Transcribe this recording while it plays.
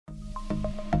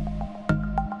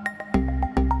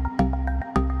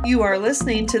You are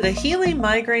listening to the Healing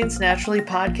Migraines Naturally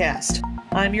podcast.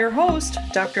 I'm your host,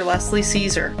 Dr. Leslie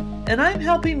Caesar, and I'm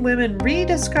helping women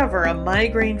rediscover a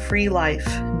migraine-free life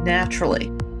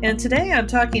naturally. And today I'm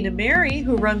talking to Mary,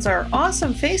 who runs our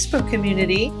awesome Facebook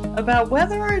community, about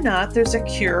whether or not there's a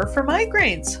cure for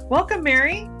migraines. Welcome,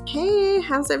 Mary. Hey,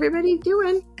 how's everybody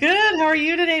doing? Good. How are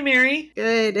you today, Mary?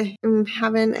 Good. I'm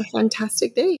having a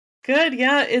fantastic day. Good.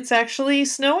 Yeah, it's actually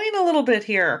snowing a little bit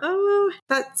here. Oh,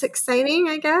 that's exciting,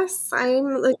 I guess.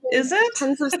 I'm looking Is it?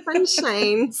 tons of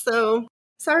sunshine, so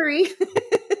sorry.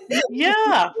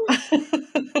 Yeah.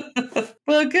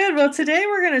 Well, good. Well, today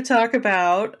we're going to talk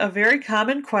about a very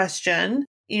common question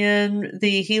in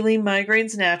the Healing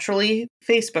Migraines Naturally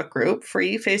Facebook group,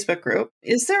 free Facebook group.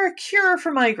 Is there a cure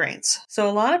for migraines? So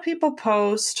a lot of people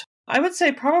post, I would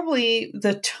say probably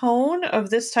the tone of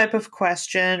this type of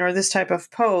question or this type of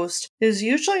post is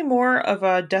usually more of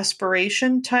a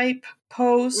desperation type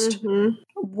post. Mm-hmm.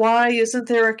 Why isn't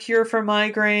there a cure for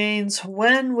migraines?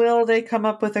 When will they come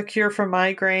up with a cure for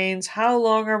migraines? How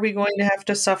long are we going to have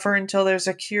to suffer until there's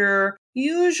a cure?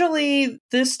 Usually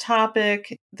this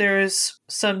topic, there's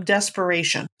some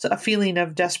desperation, a feeling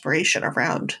of desperation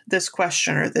around this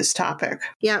question or this topic.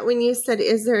 Yeah, when you said,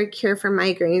 is there a cure for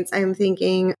migraines? I'm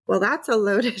thinking, well, that's a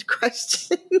loaded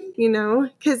question,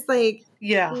 because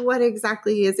what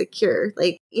exactly is a cure?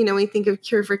 We think of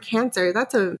cure for cancer.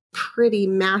 That's a pretty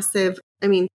massive,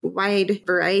 wide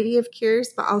variety of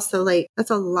cures, but also that's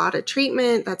a lot of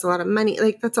treatment. That's a lot of money.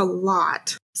 That's a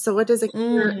lot. So what does a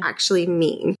cure actually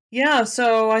mean? Yeah,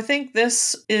 so I think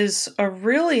this is a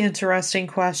really interesting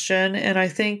question, and I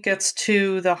think gets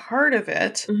to the heart of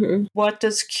it. Mm-hmm. What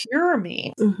does cure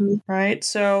mean? Mm-hmm. Right?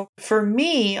 So for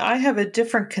me, I have a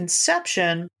different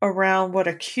conception around what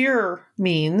a cure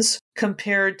means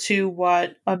compared to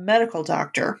what a medical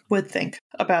doctor would think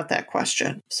about that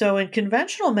question. So in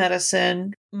conventional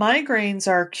medicine, migraines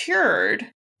are cured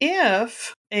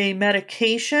if a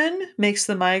medication makes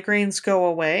the migraines go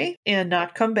away and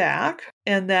not come back,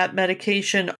 and that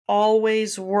medication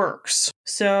always works.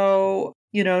 So,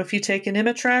 if you take an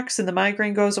Imitrex and the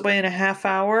migraine goes away in a half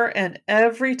hour, and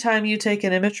every time you take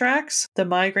an Imitrex, the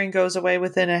migraine goes away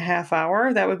within a half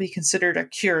hour, that would be considered a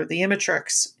cure. The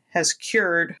Imitrex has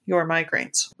cured your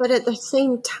migraines. But at the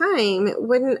same time,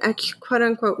 wouldn't a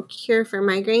quote-unquote cure for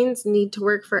migraines need to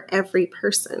work for every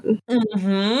person?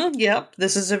 Mm-hmm. Yep.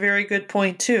 This is a very good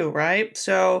point too, right?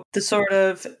 So the sort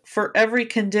of, for every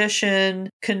condition,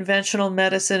 conventional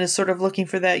medicine is sort of looking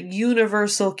for that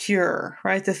universal cure,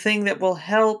 right? The thing that will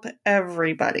help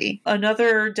everybody.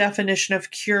 Another definition of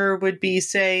cure would be,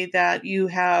 say, that you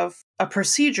have a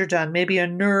procedure done, maybe a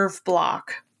nerve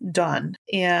block done,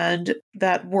 and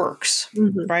that works,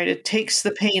 right? It takes the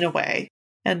pain away,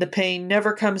 and the pain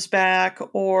never comes back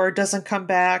or doesn't come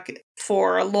back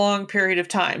for a long period of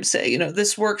time. Say,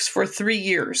 this works for 3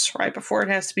 years, right? Before it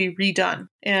has to be redone.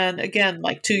 And again,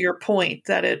 to your point,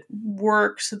 that it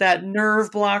works, that nerve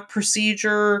block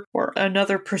procedure or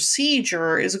another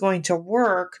procedure is going to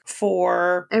work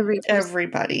for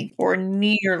everybody or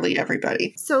nearly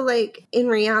everybody. So in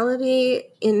reality,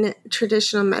 in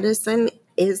traditional medicine,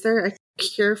 is there a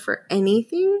cure for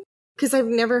anything? Because I've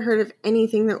never heard of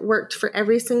anything that worked for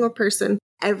every single person,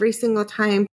 every single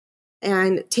time,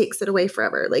 and takes it away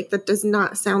forever. That does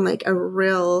not sound like a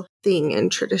real thing in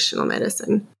traditional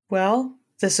medicine. Well,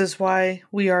 this is why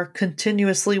we are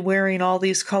continuously wearing all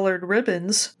these colored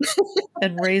ribbons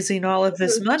and raising all of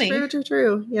this money.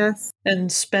 True. Yes.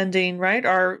 And spending, right?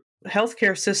 Our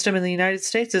healthcare system in the United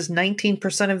States is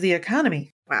 19% of the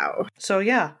economy. Wow. So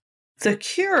yeah. The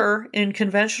cure in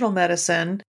conventional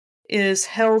medicine is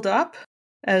held up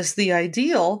as the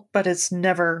ideal, but it's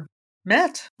never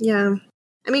met. Yeah.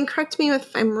 Correct me if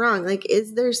I'm wrong.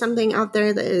 Is there something out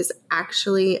there that is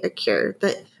actually a cure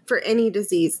that for any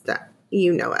disease that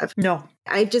you know of? No.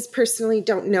 I just personally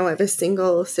don't know of a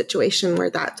single situation where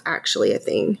that's actually a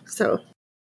thing.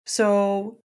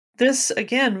 So this,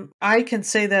 again, I can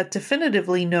say that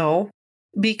definitively no,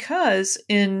 because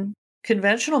in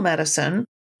conventional medicine,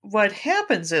 what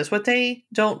happens is, what they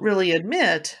don't really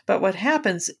admit, but what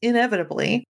happens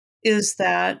inevitably is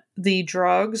that the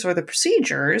drugs or the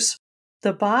procedures,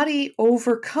 the body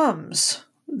overcomes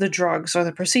the drugs or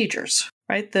the procedures,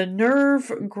 right? The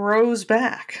nerve grows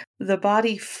back. the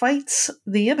body fights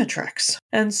the Imitrex.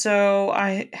 And so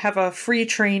I have a free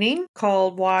training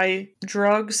called Why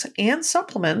Drugs and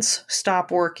Supplements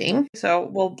Stop Working. So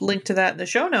we'll link to that in the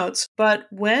show notes. But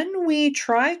when we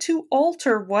try to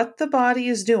alter what the body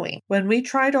is doing, when we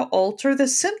try to alter the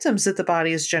symptoms that the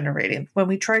body is generating, when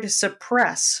we try to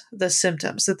suppress the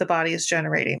symptoms that the body is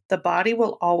generating, the body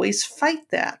will always fight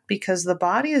that because the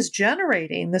body is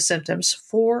generating the symptoms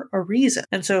for a reason.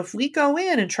 And so if we go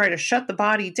in and try to shut the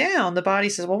body down, the body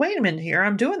says, well, wait a minute here,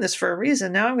 I'm doing this for a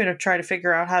reason. Now I'm going to try to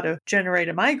figure out how to generate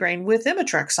a migraine with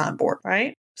Imitrex on board,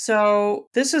 right? So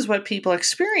this is what people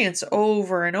experience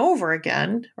over and over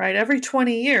again, right? Every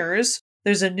 20 years,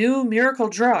 there's a new miracle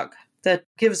drug that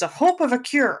gives a hope of a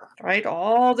cure, right?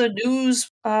 All the news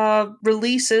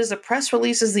releases, the press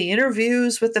releases, the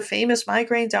interviews with the famous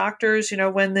migraine doctors,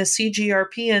 when the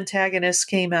CGRP antagonists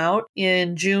came out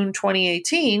in June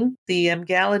 2018, the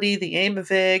Emgality, the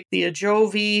Aimovig, the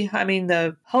Ajovy,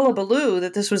 the hullabaloo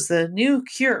that this was the new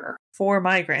cure for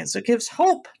migraines. It gives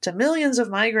hope to millions of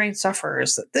migraine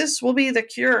sufferers that this will be the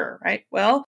cure, right?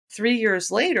 Well, 3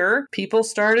 years later, people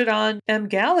started on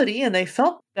Emgality and they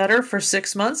felt better for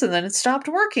 6 months and then it stopped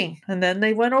working. And then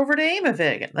they went over to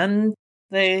Aimovig and then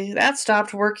that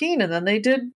stopped working and then they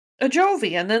did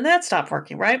Ajovy and then that stopped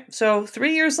working, right? So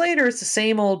 3 years later, it's the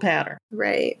same old pattern.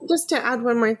 Right. Just to add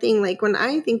one more thing, like when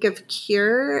I think of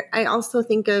cure, I also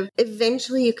think of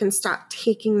eventually you can stop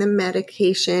taking the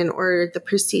medication or the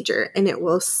procedure and it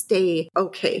will stay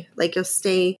okay. Like you'll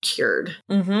stay cured.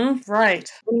 Mm-hmm.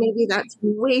 Right. And maybe that's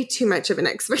way too much of an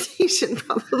expectation,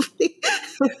 probably.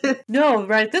 No,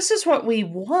 right. This is what we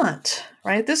want,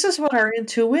 right? This is what our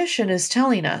intuition is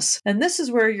telling us. And this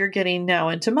is where you're getting now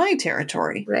into my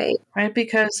territory. Right. Right?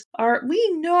 Because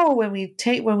we know when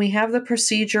we have the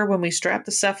procedure, when we strap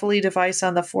the cephaly device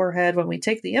on the forehead, when we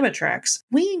take the Imitrex,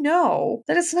 we know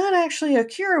that it's not actually a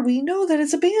cure. We know that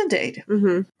it's a Band-Aid.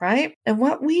 Mm-hmm. Right? And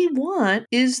what we want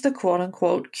is the quote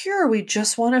unquote cure. We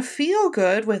just want to feel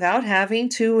good without having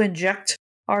to inject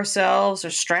ourselves or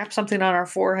strap something on our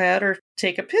forehead or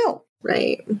take a pill.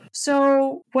 Right.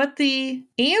 So what the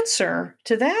answer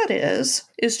to that is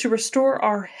to restore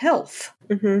our health.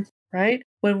 Mm-hmm. Right?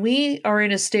 When we are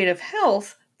in a state of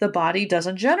health, the body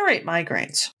doesn't generate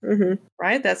migraines. Mm-hmm.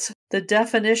 Right? That's the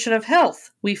definition of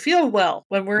health. We feel well.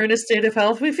 When we're in a state of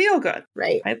health, we feel good.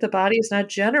 Right. The body is not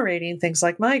generating things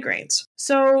like migraines.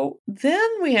 So then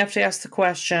we have to ask the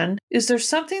question, is there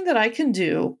something that I can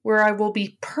do where I will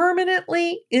be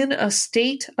permanently in a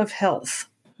state of health?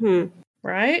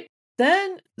 Right?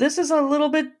 Then this is a little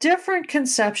bit different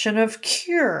conception of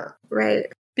cure. Right.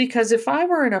 Because if I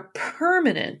were in a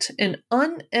permanent and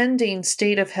unending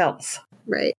state of health,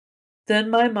 right, then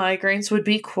my migraines would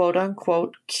be quote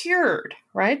unquote cured,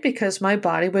 right? Because my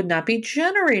body would not be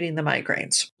generating the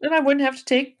migraines. And I wouldn't have to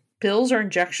take pills or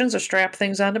injections or strap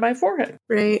things onto my forehead.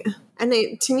 Right. And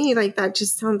to me, like that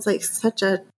just sounds like such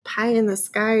a pie in the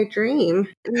sky dream.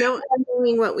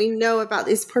 Knowing what we know about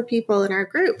these poor people in our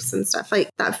groups and stuff, like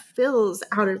that feels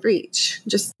out of reach.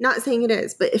 Just not saying it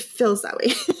is, but it feels that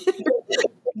way.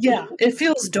 Yeah, it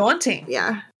feels daunting.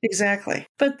 Yeah. Exactly.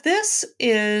 But this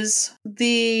is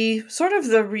the sort of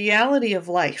the reality of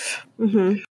life.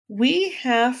 Mm-hmm. We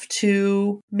have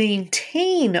to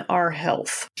maintain our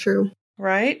health. True.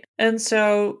 Right? And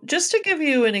so just to give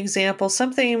you an example,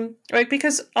 something, right?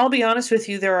 Because I'll be honest with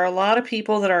you, there are a lot of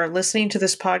people that are listening to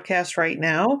this podcast right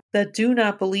now that do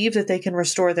not believe that they can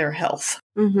restore their health.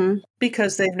 Mm-hmm.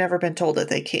 Because they've never been told that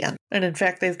they can. And in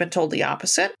fact, they've been told the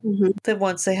opposite, that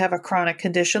once they have a chronic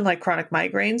condition like chronic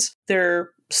migraines,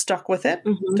 they're stuck with it.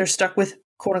 Mm-hmm. They're stuck with,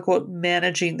 quote unquote,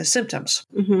 managing the symptoms.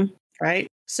 Mm-hmm. Right?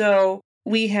 So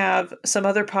we have some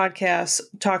other podcasts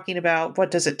talking about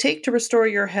what does it take to restore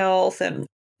your health and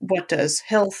what does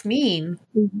health mean.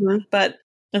 Mm-hmm.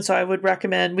 And so I would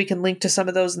recommend, we can link to some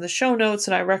of those in the show notes,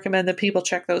 and I recommend that people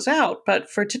check those out.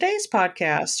 But for today's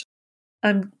podcast,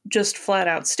 I'm just flat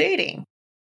out stating,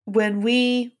 when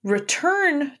we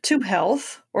return to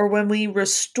health or when we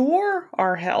restore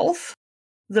our health,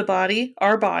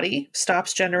 our body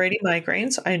stops generating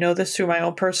migraines. I know this through my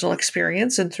own personal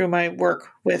experience and through my work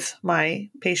with my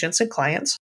patients and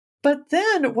clients. But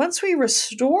then once we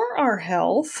restore our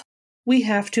health, we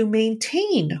have to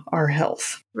maintain our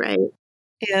health. Right.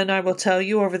 And I will tell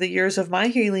you, over the years of my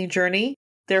healing journey,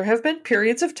 there have been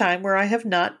periods of time where I have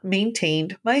not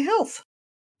maintained my health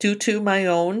due to my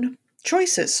own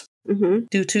choices,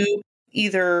 due to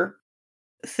either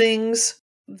things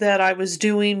that I was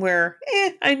doing where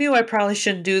I knew I probably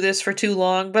shouldn't do this for too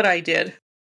long, but I did.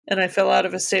 And I fell out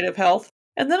of a state of health.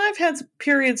 And then I've had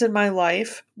periods in my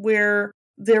life where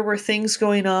there were things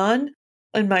going on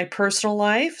in my personal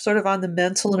life, sort of on the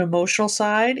mental and emotional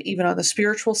side, even on the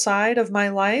spiritual side of my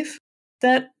life,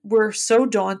 that were so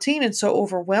daunting and so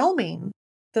overwhelming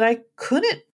that I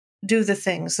couldn't do the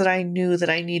things that I knew that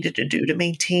I needed to do to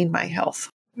maintain my health.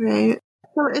 Right.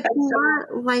 So it's more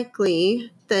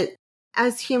likely that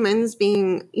as humans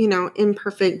being,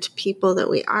 imperfect people that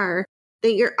we are,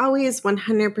 that you're always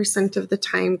 100% of the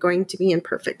time going to be in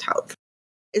perfect health.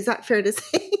 Is that fair to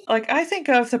say? Like, I think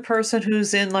of the person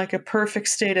who's in like a perfect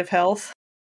state of health,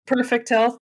 perfect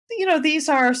health. These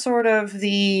are sort of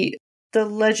the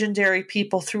legendary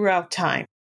people throughout time.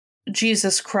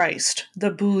 Jesus Christ,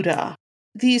 the Buddha,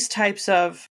 these types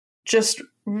of just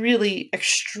really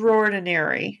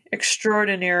extraordinary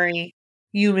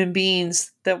human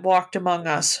beings that walked among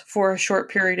us for a short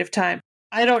period of time.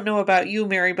 I don't know about you,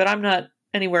 Mary, but I'm not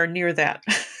anywhere near that.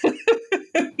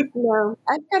 No,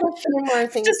 I've got a few more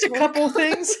things. Just a couple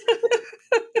things.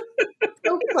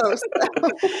 So close, though.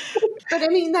 But I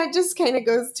mean, that just kind of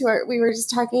goes to we were just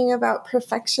talking about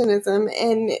perfectionism,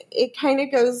 and it kind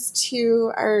of goes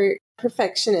to our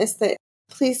perfectionist that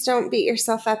please don't beat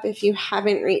yourself up if you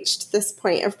haven't reached this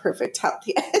point of perfect health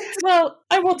yet. Well,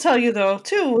 I will tell you, though,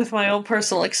 too, with my own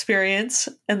personal experience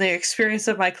and the experience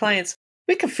of my clients,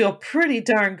 we can feel pretty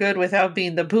darn good without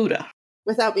being the Buddha.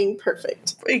 Without being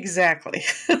perfect. Exactly.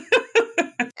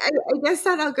 I guess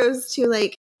that all goes to,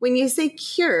 like, when you say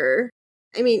cure,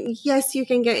 I mean, yes, you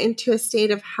can get into a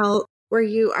state of health where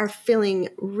you are feeling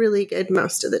really good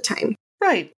most of the time.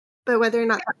 Right. But whether or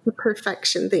not that's a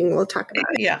perfection thing, we'll talk about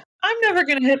it. Yeah. I'm never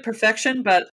going to hit perfection,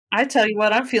 but I tell you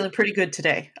what, I'm feeling pretty good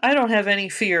today. I don't have any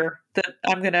fear that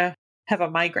I'm going to have a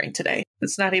migraine today.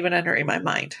 It's not even entering my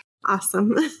mind.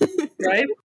 Awesome. Right?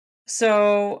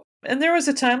 So, and there was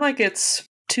a time, like it's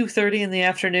 2:30 in the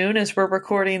afternoon as we're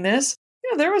recording this.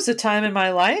 There was a time in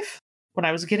my life when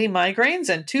I was getting migraines,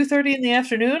 and 2:30 in the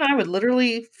afternoon, I would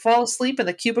literally fall asleep in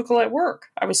the cubicle at work.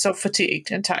 I was so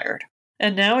fatigued and tired.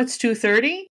 And now it's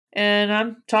 2:30 and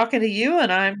I'm talking to you,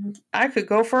 and I could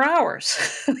go for hours.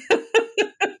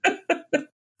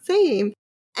 Same.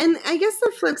 And I guess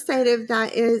the flip side of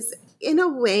that is, in a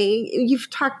way, you've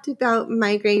talked about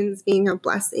migraines being a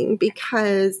blessing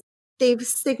because they've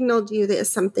signaled you that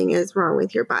something is wrong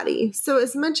with your body. So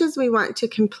as much as we want to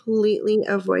completely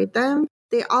avoid them,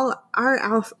 they all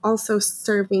are also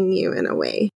serving you in a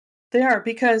way. They are,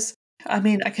 because, I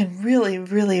can really,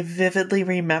 really vividly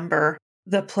remember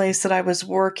the place that I was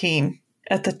working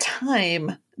at the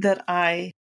time that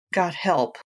I got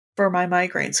help for my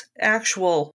migraines,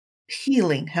 actual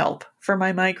healing help for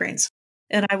my migraines.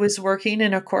 And I was working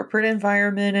in a corporate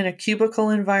environment, in a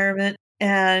cubicle environment,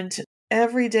 and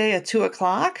every day at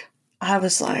 2:00, I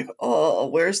was like, oh,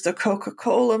 where's the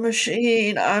Coca-Cola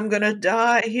machine? I'm going to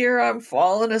die here. I'm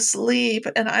falling asleep.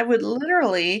 And I would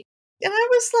literally, and I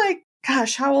was like,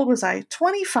 gosh, how old was I?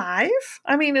 25? It's,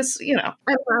 I'm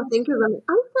laughing because I'm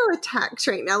so attacked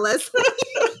right now, Leslie.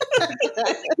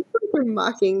 You're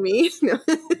mocking me.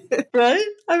 Right?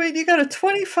 You got a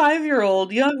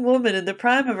 25-year-old young woman in the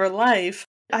prime of her life.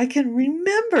 I can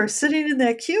remember sitting in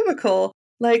that cubicle,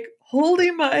 like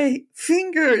holding my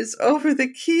fingers over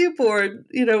the keyboard,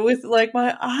 with like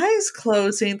my eyes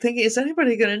closing, thinking, is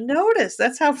anybody going to notice?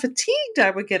 That's how fatigued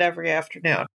I would get every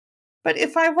afternoon. But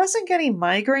if I wasn't getting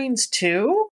migraines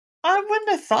too, I wouldn't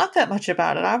have thought that much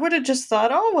about it. I would have just thought,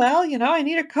 oh, well, I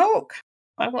need a Coke.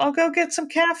 I'll go get some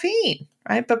caffeine,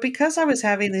 right? But because I was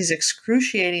having these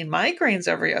excruciating migraines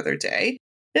every other day,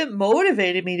 it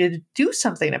motivated me to do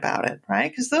something about it,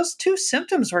 right? Because those two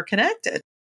symptoms were connected,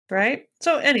 right?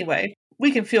 So anyway,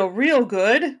 we can feel real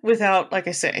good without, like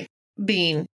I say,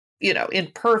 being,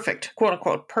 in perfect, quote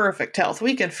unquote, perfect health.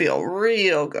 We can feel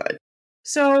real good.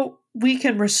 So we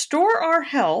can restore our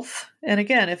health. And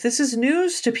again, if this is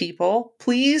news to people,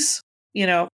 please,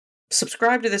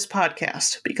 subscribe to this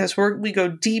podcast because we go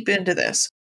deep into this.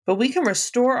 But we can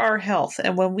restore our health.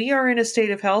 And when we are in a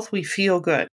state of health, we feel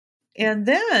good. And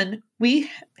then we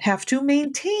have to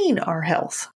maintain our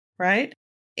health, right?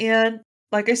 And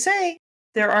like I say,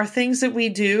 there are things that we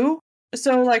do.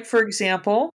 So like, for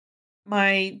example,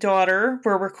 my daughter,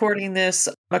 we're recording this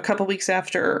a couple weeks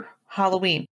after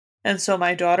Halloween. And so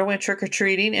my daughter went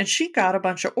trick-or-treating and she got a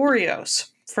bunch of Oreos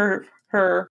for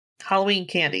her Halloween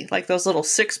candy, like those little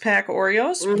 6-pack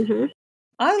Oreos. Mm-hmm.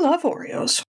 I love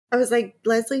Oreos. I was like,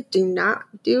 Leslie, do not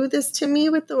do this to me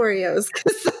with the Oreos.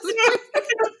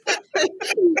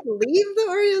 Leave the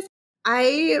Oreos.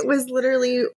 I was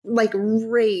literally like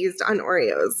raised on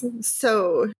Oreos.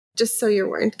 So just so you're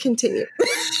warned, continue.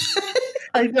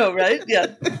 I know, right? Yeah.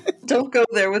 Don't go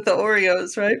there with the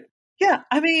Oreos, right? Yeah.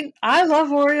 I love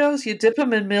Oreos. You dip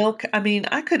them in milk.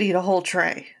 I could eat a whole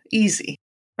tray. Easy,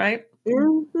 right?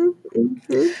 Mm-hmm,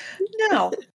 mm-hmm.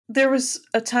 Now, there was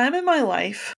a time in my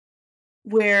life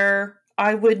where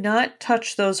I would not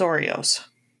touch those Oreos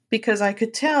because I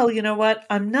could tell, you know what,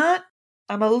 I'm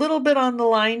a little bit on the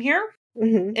line here.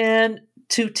 Mm-hmm. And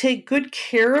to take good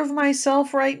care of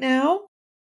myself right now,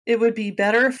 it would be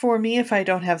better for me if I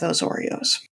don't have those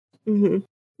Oreos. Mm-hmm.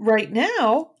 Right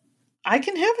now, I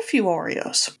can have a few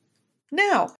Oreos.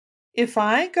 Now, if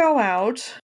I go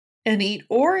out and eat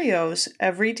Oreos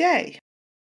every day,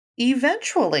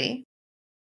 eventually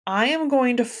I am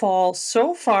going to fall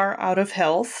so far out of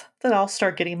health that I'll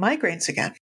start getting migraines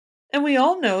again. And we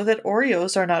all know that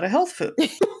Oreos are not a health food.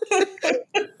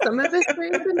 Some of us are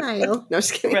in denial. No,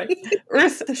 just kidding. Right.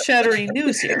 Earth-shattering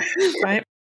news here, right?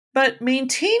 But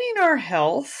maintaining our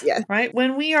health, Yes. right?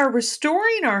 When we are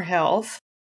restoring our health,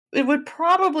 it would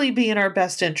probably be in our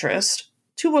best interest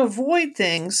to avoid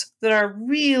things that are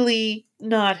really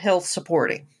not health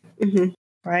supporting, Mm-hmm.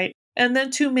 right? And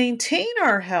then to maintain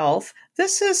our health,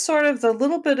 this is sort of the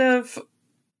little bit of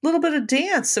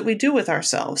dance that we do with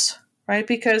ourselves, right?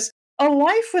 Because a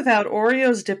life without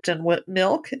Oreos dipped in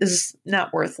milk is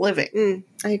not worth living.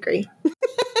 I agree.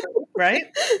 Right?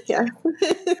 Yeah.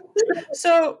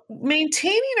 So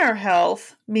maintaining our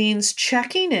health means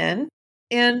checking in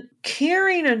and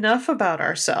caring enough about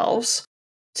ourselves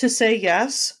to say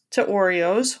yes to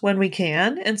Oreos when we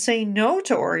can and say no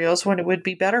to Oreos when it would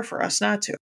be better for us not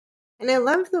to. And I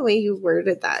love the way you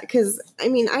worded that because, I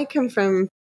mean, I come from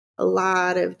a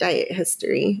lot of diet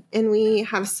history and we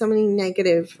have so many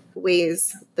negative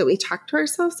ways that we talk to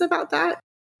ourselves about that.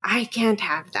 I can't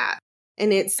have that.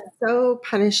 And it's so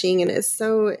punishing and it's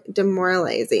so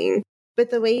demoralizing. But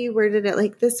the way you worded it,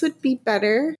 like, this would be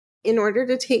better in order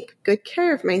to take good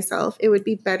care of myself. It would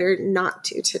be better not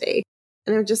to today.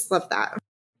 And I just love that.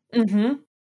 Mm-hmm.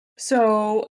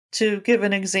 So to give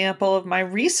an example of my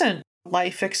recent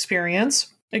life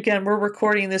experience, again, we're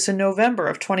recording this in November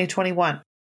of 2021.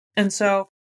 And so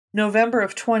November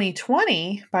of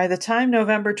 2020, by the time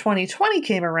November 2020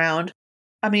 came around,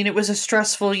 I mean, it was a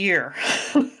stressful year,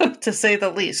 to say the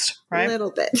least, right? A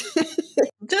little bit.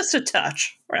 Just a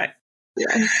touch, right?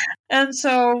 Yeah. And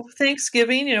so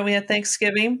Thanksgiving, we had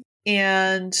Thanksgiving,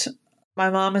 and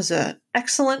my mom is an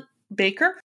excellent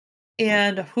baker.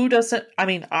 And who doesn't? I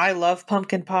mean, I love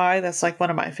pumpkin pie. That's like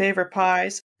one of my favorite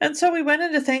pies. And so we went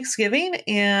into Thanksgiving,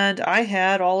 and I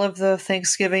had all of the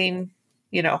Thanksgiving,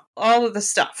 all of the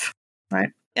stuff, right?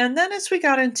 And then as we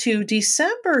got into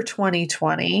December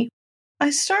 2020, I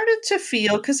started to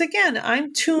feel, because again,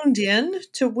 I'm tuned in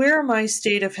to where my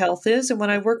state of health is. And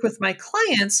when I work with my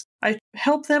clients, I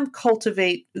help them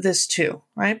cultivate this too,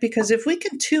 right? Because if we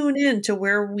can tune in to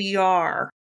where we are,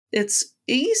 it's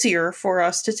easier for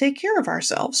us to take care of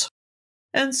ourselves.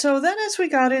 And so then as we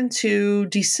got into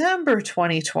December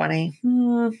 2020,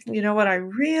 you know what? I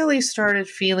really started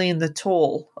feeling the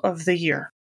toll of the year.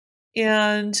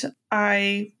 And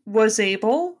I was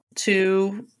able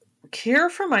to care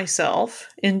for myself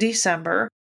in December.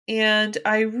 And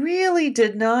I really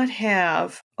did not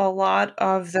have a lot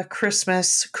of the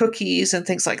Christmas cookies and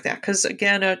things like that. Because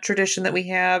again, a tradition that we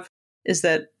have is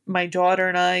that my daughter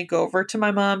and I go over to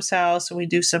my mom's house and we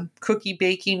do some cookie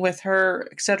baking with her,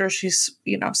 etc. She's,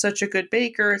 such a good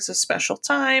baker. It's a special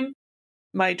time.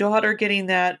 My daughter getting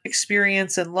that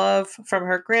experience and love from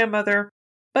her grandmother.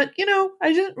 But,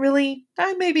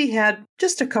 I maybe had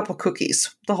just a couple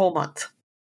cookies the whole month.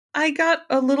 I got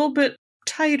a little bit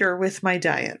tighter with my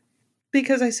diet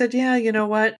because I said, yeah, you know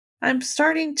what? I'm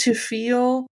starting to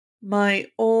feel my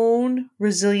own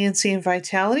resiliency and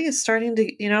vitality. It's starting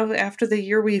to, after the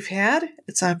year we've had,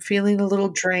 I'm feeling a little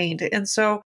drained. And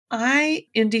so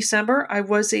in December, I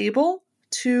was able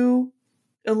to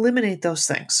eliminate those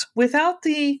things without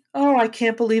I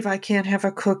can't believe I can't have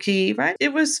a cookie, right?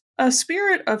 It was a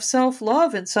spirit of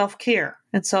self-love and self-care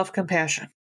and self-compassion,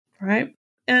 right?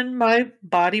 And my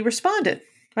body responded,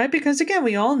 right? Because again,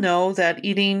 we all know that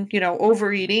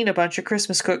overeating a bunch of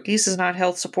Christmas cookies is not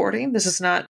health supporting. This is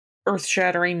not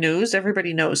earth-shattering news.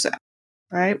 Everybody knows that,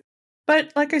 right?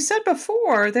 But like I said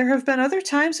before, there have been other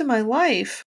times in my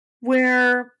life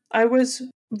where I was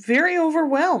very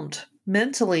overwhelmed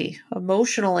mentally,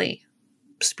 emotionally,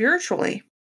 spiritually.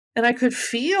 And I could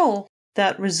feel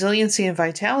that resiliency and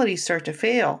vitality start to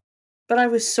fail. But I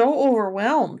was so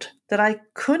overwhelmed that I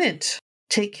couldn't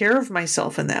take care of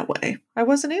myself in that way. I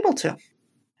wasn't able to.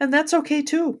 And that's okay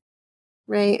too.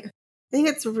 Right. I think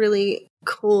it's really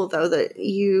cool though that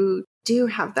you do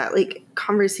have that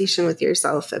conversation with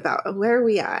yourself about where are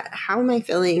we at? How am I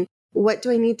feeling? What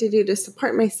do I need to do to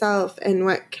support myself? And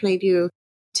what can I do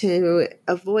to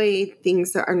avoid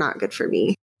things that are not good for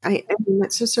me? I mean,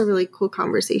 that's just a really cool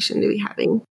conversation to be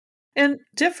having. And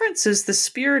difference is the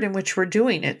spirit in which we're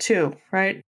doing it too,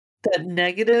 right? That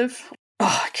negative,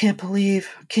 oh, I can't believe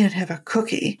I can't have a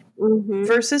cookie,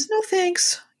 versus no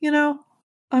thanks,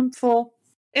 I'm full.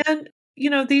 And,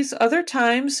 these other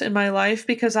times in my life,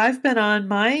 because I've been on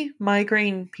my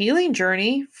migraine healing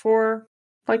journey for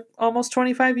like almost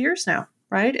 25 years now,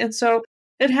 right? And so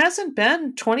it hasn't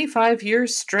been 25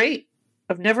 years straight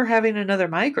of never having another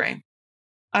migraine.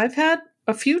 I've had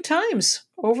a few times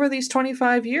over these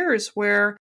 25 years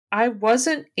where I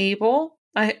wasn't able,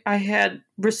 I had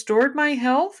restored my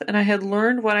health and I had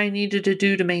learned what I needed to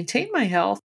do to maintain my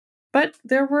health, but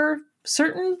there were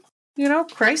certain,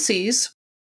 crises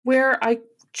where I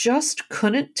just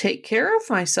couldn't take care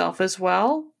of myself as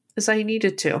well as I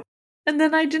needed to. And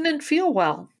then I didn't feel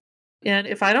well. And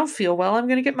if I don't feel well, I'm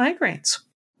going to get migraines.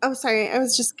 Oh, sorry. I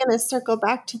was just going to circle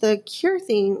back to the cure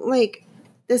thing. Like,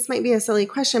 this might be a silly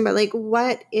question, but like,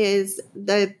 what is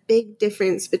the big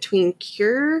difference between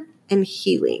cure and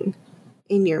healing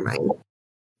in your mind?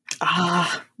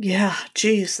 Yeah.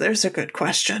 Geez, there's a good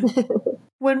question.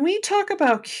 When we talk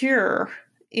about cure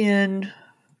in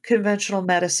conventional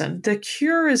medicine, the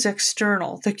cure is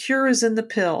external. The cure is in the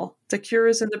pill. The cure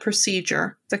is in the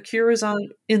procedure. The cure is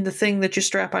in the thing that you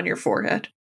strap on your forehead.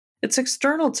 It's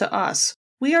external to us.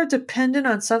 We are dependent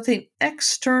on something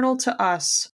external to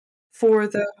us for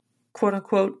the quote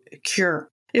unquote cure.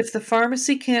 If the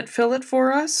pharmacy can't fill it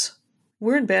for us,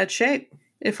 we're in bad shape.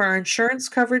 If our insurance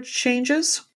coverage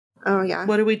changes, oh yeah,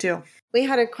 what do we do? We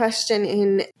had a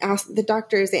question asked the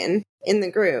doctors in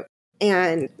the group,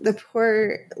 and the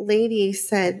poor lady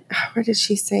said, what did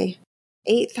she say?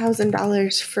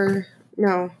 $8,000 for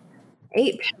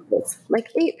 8 pills, like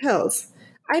 8 pills.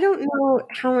 I don't know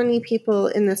how many people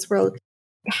in this world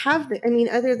have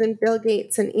other than Bill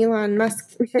Gates and Elon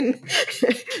Musk and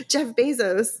Jeff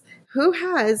Bezos, who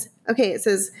has, it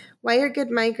says, why are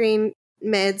good migraine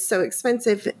meds so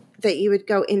expensive that you would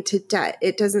go into debt?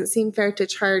 It doesn't seem fair to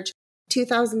charge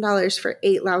 $2,000 for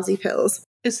 8 lousy pills.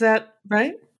 Is that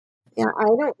right? Yeah, I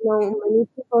don't know many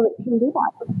people that can do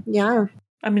that. Yeah.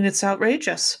 It's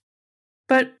outrageous.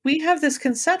 But we have this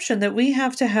conception that we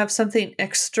have to have something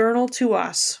external to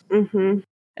us. Mm-hmm.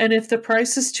 And if the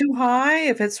price is too high,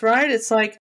 if it's right, it's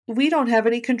like we don't have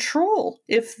any control.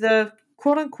 If the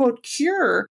quote unquote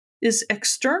cure is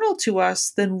external to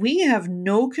us, then we have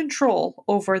no control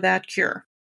over that cure.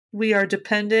 We are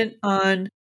dependent on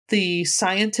the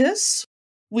scientists.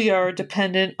 We are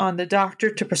dependent on the doctor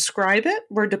to prescribe it.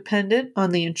 We're dependent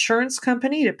on the insurance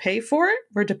company to pay for it.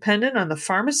 We're dependent on the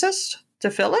pharmacist to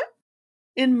fill it.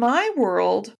 In my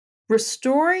world,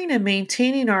 restoring and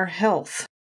maintaining our health,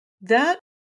 that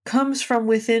comes from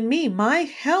within me. My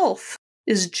health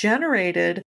is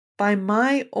generated by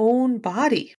my own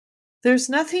body. There's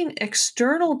nothing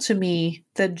external to me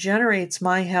that generates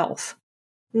my health.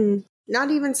 Not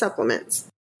even supplements.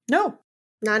 No.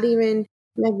 Not even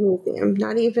magnesium.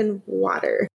 Not even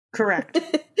water. Correct.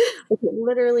 It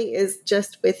literally is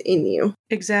just within you.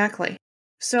 Exactly.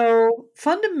 So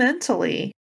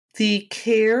fundamentally, the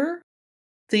care,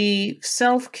 the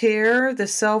self-care, the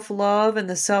self-love, and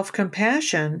the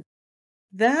self-compassion,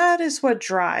 that is what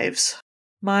drives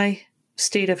my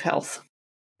state of health.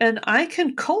 And I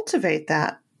can cultivate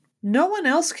that. No one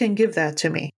else can give that to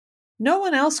me. No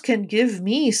one else can give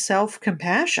me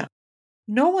self-compassion.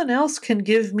 No one else can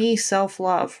give me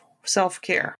self-love,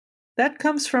 self-care. That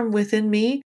comes from within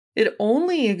me. It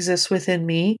only exists within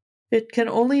me. It can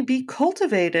only be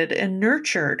cultivated and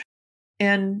nurtured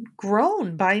and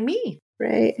grown by me.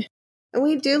 Right. And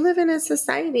we do live in a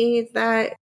society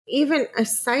that, even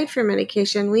aside from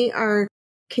medication, we are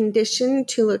conditioned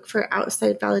to look for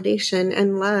outside validation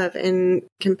and love and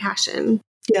compassion.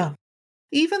 Yeah.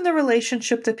 Even the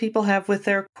relationship that people have with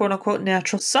their quote unquote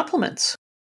natural supplements,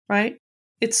 right?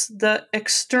 It's the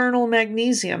external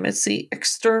magnesium. It's the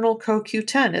external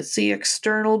CoQ10. It's the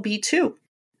external B2.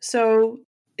 So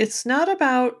it's not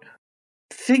about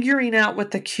figuring out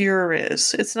what the cure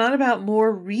is. It's not about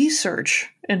more research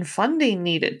and funding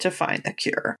needed to find the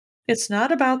cure. It's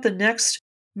not about the next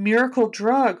miracle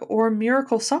drug or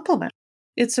miracle supplement.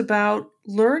 It's about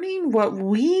learning what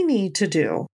we need to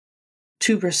do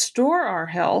to restore our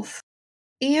health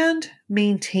and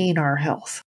maintain our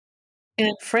health.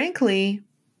 And frankly,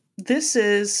 this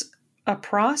is a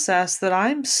process that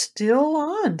I'm still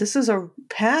on. This is a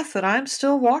path that I'm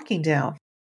still walking down.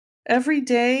 Every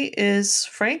day is,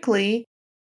 frankly,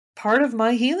 part of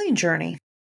my healing journey.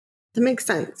 That makes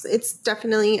sense. It's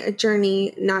definitely a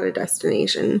journey, not a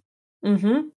destination.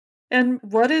 Mm-hmm. And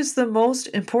what is the most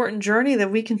important journey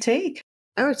that we can take?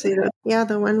 I would say that,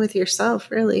 the one with yourself,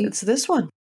 really. It's this one,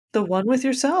 the one with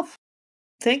yourself.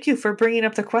 Thank you for bringing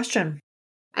up the question.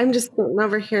 I'm just sitting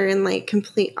over here in like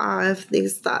complete awe of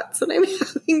these thoughts that I'm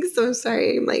having. So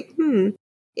sorry. I'm like,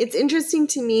 It's interesting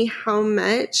to me how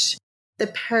much the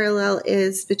parallel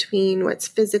is between what's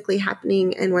physically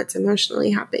happening and what's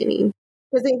emotionally happening.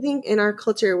 Because I think in our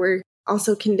culture, we're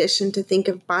also conditioned to think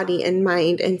of body and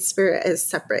mind and spirit as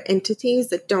separate entities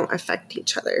that don't affect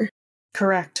each other.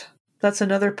 Correct. That's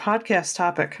another podcast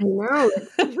topic. I know.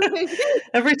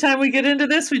 Every time we get into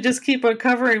this, we just keep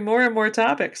uncovering more and more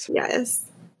topics. Yes.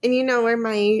 And where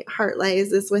my heart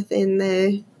lies is within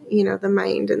the, the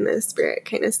mind and the spirit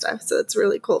kind of stuff. So it's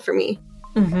really cool for me.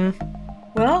 Mm-hmm.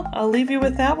 Well, I'll leave you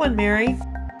with that one, Mary.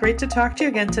 Great to talk to you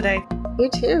again today. You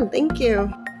too. Thank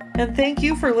you. And thank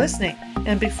you for listening.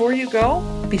 And before you go,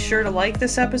 be sure to like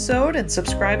this episode and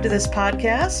subscribe to this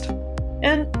podcast.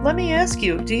 And let me ask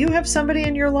you, do you have somebody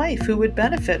in your life who would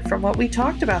benefit from what we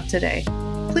talked about today?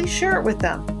 Please share it with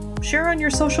them. Share on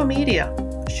your social media.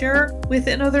 Share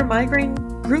within other migraine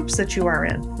groups that you are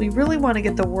in. We really want to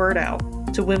get the word out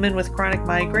to women with chronic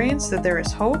migraines that there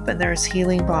is hope and there is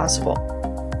healing possible.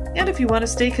 And if you want to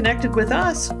stay connected with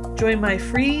us, join my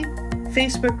free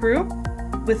Facebook group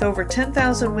with over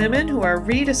 10,000 women who are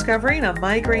rediscovering a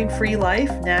migraine-free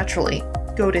life naturally.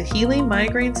 Go to Healing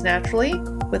Migraines Naturally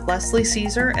with Leslie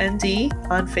Caesar, ND,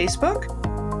 on Facebook,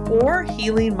 or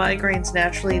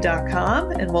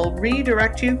healingmigrainesnaturally.com, and we'll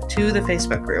redirect you to the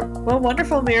Facebook group. Well,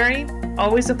 wonderful, Mary.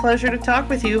 Always a pleasure to talk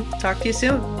with you. Talk to you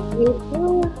soon. You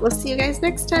too. We'll see you guys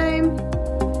next time.